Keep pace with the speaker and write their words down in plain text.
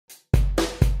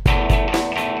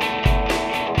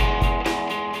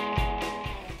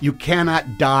You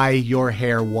cannot dye your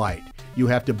hair white. You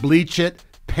have to bleach it,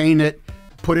 paint it,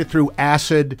 put it through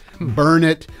acid, burn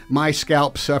it. My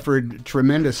scalp suffered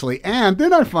tremendously. And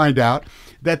then I find out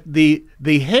that the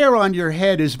hair on your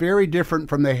head is very different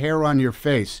from the hair on your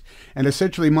face. And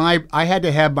essentially I had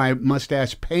to have my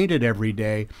mustache painted every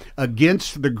day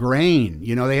against the grain.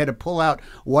 You know, they had to pull out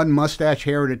one mustache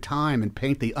hair at a time and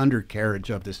paint the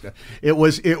undercarriage of this stuff. It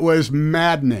was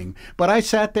maddening. But I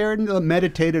sat there and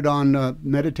meditated on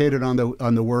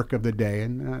the work of the day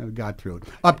and got through it.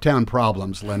 Uptown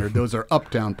problems, Leonard. Those are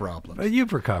uptown problems. Well,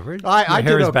 you've recovered. I Your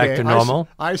hair did is okay. back to normal.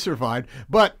 I survived,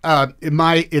 but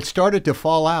it started to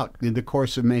fall out in the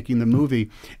course of making the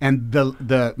movie, and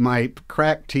my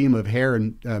crack team of hair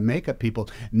and makeup people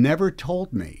never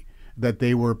told me that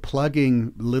they were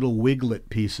plugging little wiglet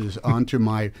pieces onto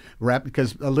my wrap,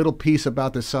 because a little piece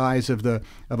about the size of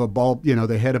a bulb, you know,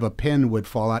 the head of a pin would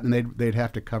fall out, and they'd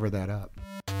have to cover that up.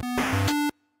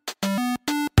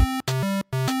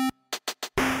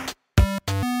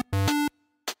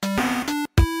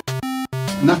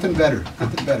 Nothing better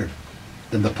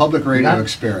than the public radio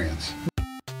experience.